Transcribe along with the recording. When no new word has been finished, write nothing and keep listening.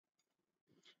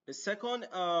The second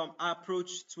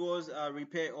approach towards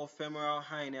repair of femoral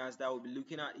hernias that we'll be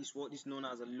looking at is what is known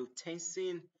as a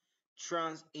Lotheissen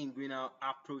trans-inguinal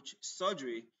approach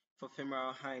surgery for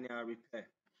femoral hernia repair.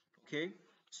 Okay,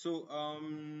 so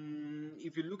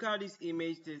if you look at this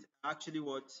image, there's actually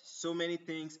what so many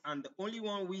things, and the only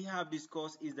one we have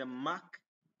discussed is the Mac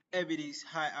Evidis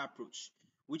high approach,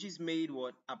 which is made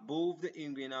what above the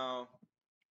inguinal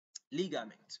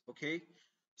ligament. Okay,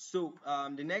 so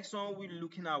the next one we're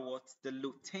looking at what the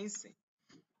Lotheissen.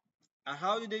 And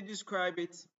how do they describe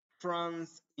it?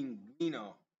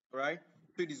 Trans-inguinal, right?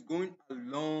 So it is going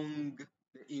along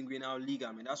the inguinal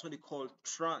ligament. That's what they call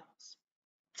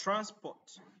transport.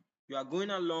 You are going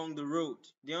along the road.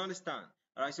 Do you understand?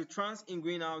 All right. So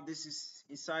trans-inguinal, this is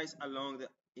incised along the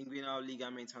inguinal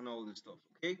ligament and all this stuff.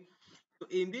 Okay. So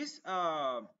in this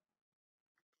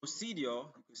procedure,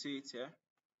 you can see it here.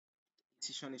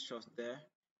 Incision is just there.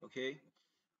 Okay.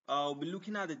 We'll be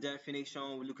looking at the definition.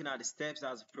 We're looking at the steps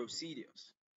as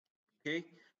procedures. Okay.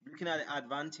 Looking at the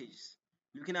advantages.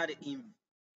 Looking at the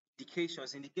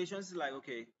indications. Indications is like,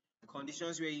 okay,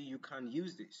 conditions where you can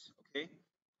use this. Okay.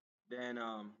 Then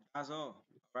that's all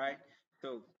right.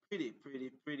 So pretty.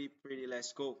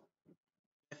 Let's go.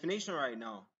 Definition right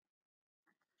now.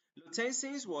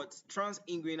 Lotheisen's what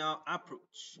trans-inguinal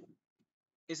approach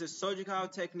is a surgical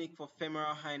technique for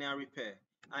femoral hernia repair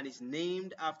and is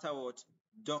named after what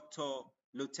Dr.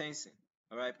 Lotheissen.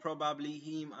 All right, probably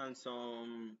him and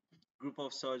some group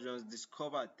of surgeons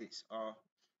discovered this, or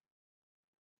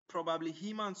probably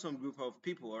him and some group of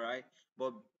people. All right,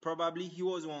 but probably he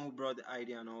was the one who brought the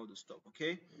idea and all the stuff.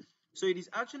 Okay. So it is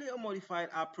actually a modified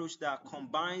approach that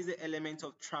combines the elements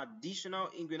of traditional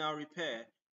inguinal repair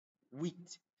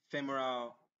with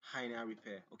femoral hernia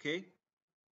repair. Okay.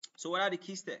 So what are the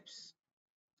key steps?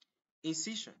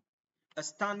 Incision. A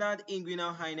standard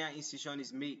inguinal hernia incision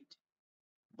is made,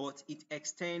 but it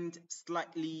extends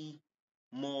slightly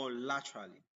more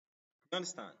laterally. You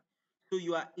understand? So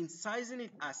you are incising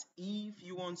it as if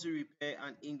you want to repair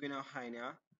an inguinal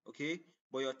hernia, okay?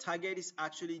 But your target is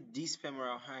actually this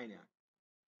femoral hernia.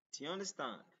 Do you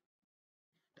understand?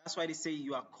 That's why they say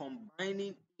you are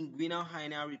combining inguinal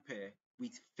hernia repair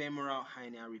with femoral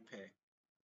hernia repair.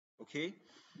 Okay?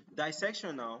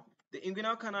 Dissection now. The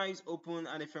inguinal canal is open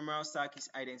and the femoral sac is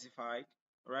identified.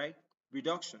 Right?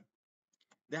 Reduction.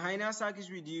 The hernia sac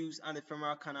is reduced and the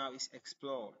femoral canal is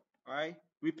explored. Right?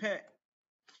 Repair.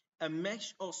 A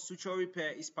mesh or suture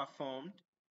repair is performed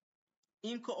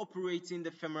incorporating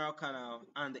the femoral canal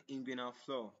and the inguinal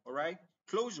floor. Alright?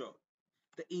 Closure.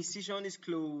 The incision is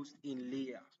closed in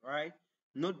layers, right?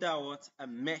 Note that what a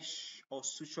mesh or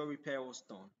suture repair was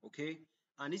done, okay?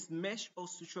 And this mesh or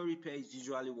suture repair is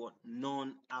usually what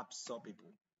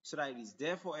non-absorbable, so that it is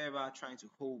there forever, trying to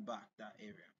hold back that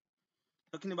area.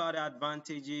 Talking about the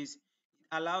advantages, it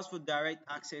allows for direct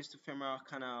access to femoral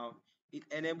canal. It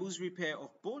enables repair of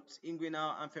both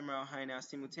inguinal and femoral hernia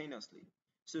simultaneously.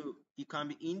 So it can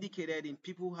be indicated in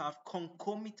people who have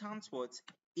concomitant what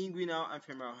inguinal and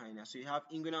femoral hernia. So you have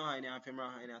inguinal hernia and femoral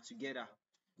hernia together.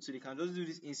 So they can just do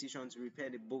this incision to repair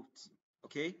the both.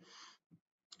 Okay.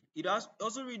 It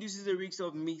also reduces the risk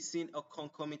of missing a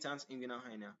concomitant inguinal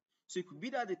hernia. So it could be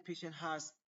that the patient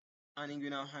has an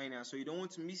inguinal hernia, so you don't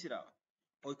want to miss it out.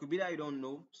 Or it could be that you don't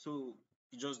know, so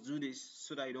you just do this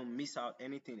so that you don't miss out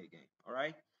anything again. All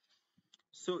right.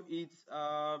 So it's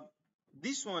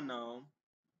this one now.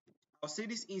 I'll say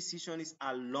this incision is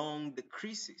along the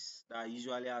creases that are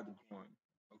usually at the groin.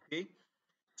 Okay.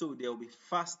 So there will be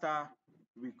faster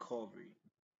recovery.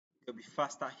 There will be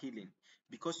faster healing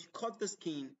because you cut the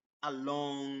skin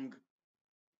along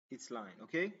its line.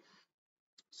 Okay.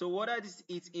 So what are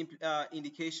its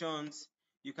indications?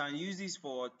 You can use this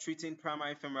for treating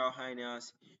primary femoral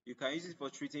hernias. You can use it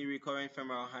for treating recurrent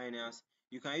femoral hernias.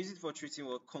 You can use it for treating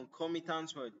what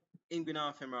concomitant with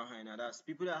inguinal femoral hernia. That's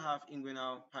people that have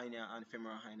inguinal hernia and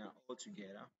femoral hernia all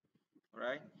together. All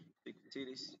right. So you can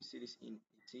see this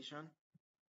incision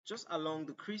just along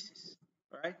the creases.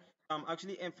 All right. I'm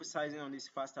actually emphasizing on this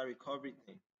faster recovery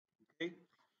thing. Okay.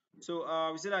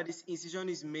 So we said that this incision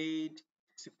is made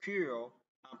superior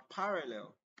and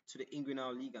parallel to the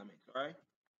inguinal ligament, right?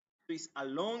 So it's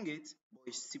along it, but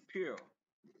it's superior.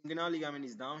 The inguinal ligament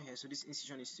is down here, so this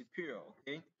incision is superior,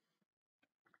 okay?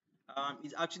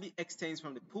 It actually extends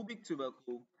from the pubic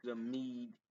tubercle to the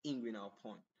mid-inguinal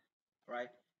point, right?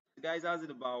 So guys, that's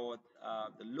it about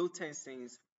the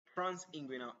Lotheisen's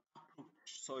trans-inguinal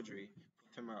approach surgery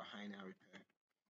for femoral hernia repair.